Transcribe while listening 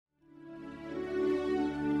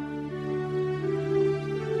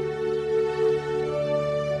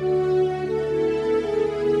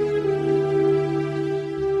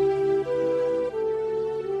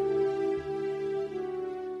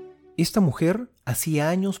Esta mujer hacía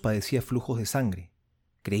años padecía flujos de sangre.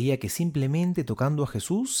 Creía que simplemente tocando a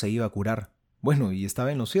Jesús se iba a curar. Bueno, y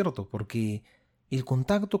estaba en lo cierto, porque el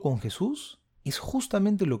contacto con Jesús es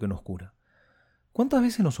justamente lo que nos cura. ¿Cuántas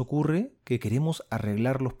veces nos ocurre que queremos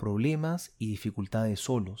arreglar los problemas y dificultades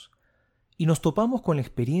solos? Y nos topamos con la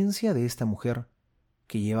experiencia de esta mujer,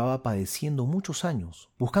 que llevaba padeciendo muchos años,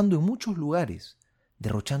 buscando en muchos lugares,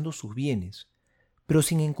 derrochando sus bienes, pero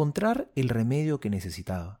sin encontrar el remedio que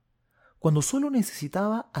necesitaba, cuando solo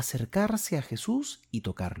necesitaba acercarse a Jesús y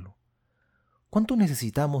tocarlo. ¿Cuánto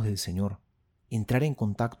necesitamos del Señor? Entrar en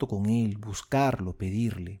contacto con Él, buscarlo,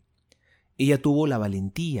 pedirle. Ella tuvo la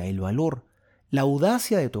valentía, el valor, la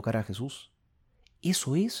audacia de tocar a Jesús.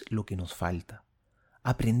 Eso es lo que nos falta.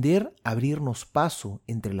 Aprender a abrirnos paso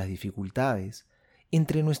entre las dificultades,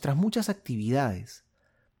 entre nuestras muchas actividades,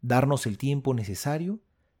 darnos el tiempo necesario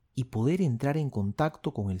y poder entrar en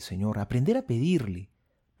contacto con el Señor, aprender a pedirle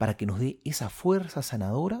para que nos dé esa fuerza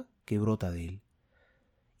sanadora que brota de Él.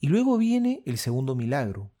 Y luego viene el segundo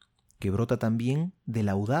milagro, que brota también de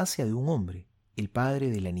la audacia de un hombre, el padre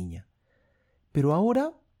de la niña. Pero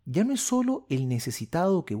ahora ya no es solo el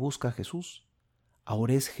necesitado que busca a Jesús,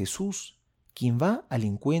 ahora es Jesús quien va al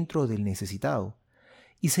encuentro del necesitado,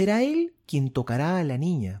 y será Él quien tocará a la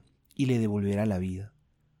niña y le devolverá la vida.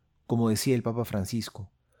 Como decía el Papa Francisco,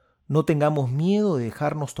 no tengamos miedo de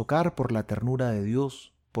dejarnos tocar por la ternura de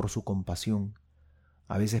Dios, por su compasión.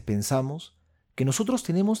 A veces pensamos que nosotros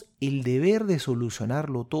tenemos el deber de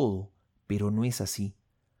solucionarlo todo, pero no es así.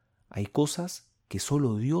 Hay cosas que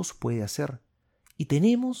solo Dios puede hacer y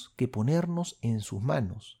tenemos que ponernos en sus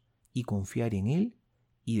manos y confiar en Él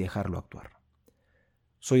y dejarlo actuar.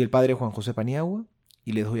 Soy el Padre Juan José Paniagua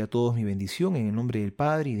y les doy a todos mi bendición en el nombre del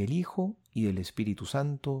Padre y del Hijo y del Espíritu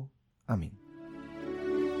Santo. Amén.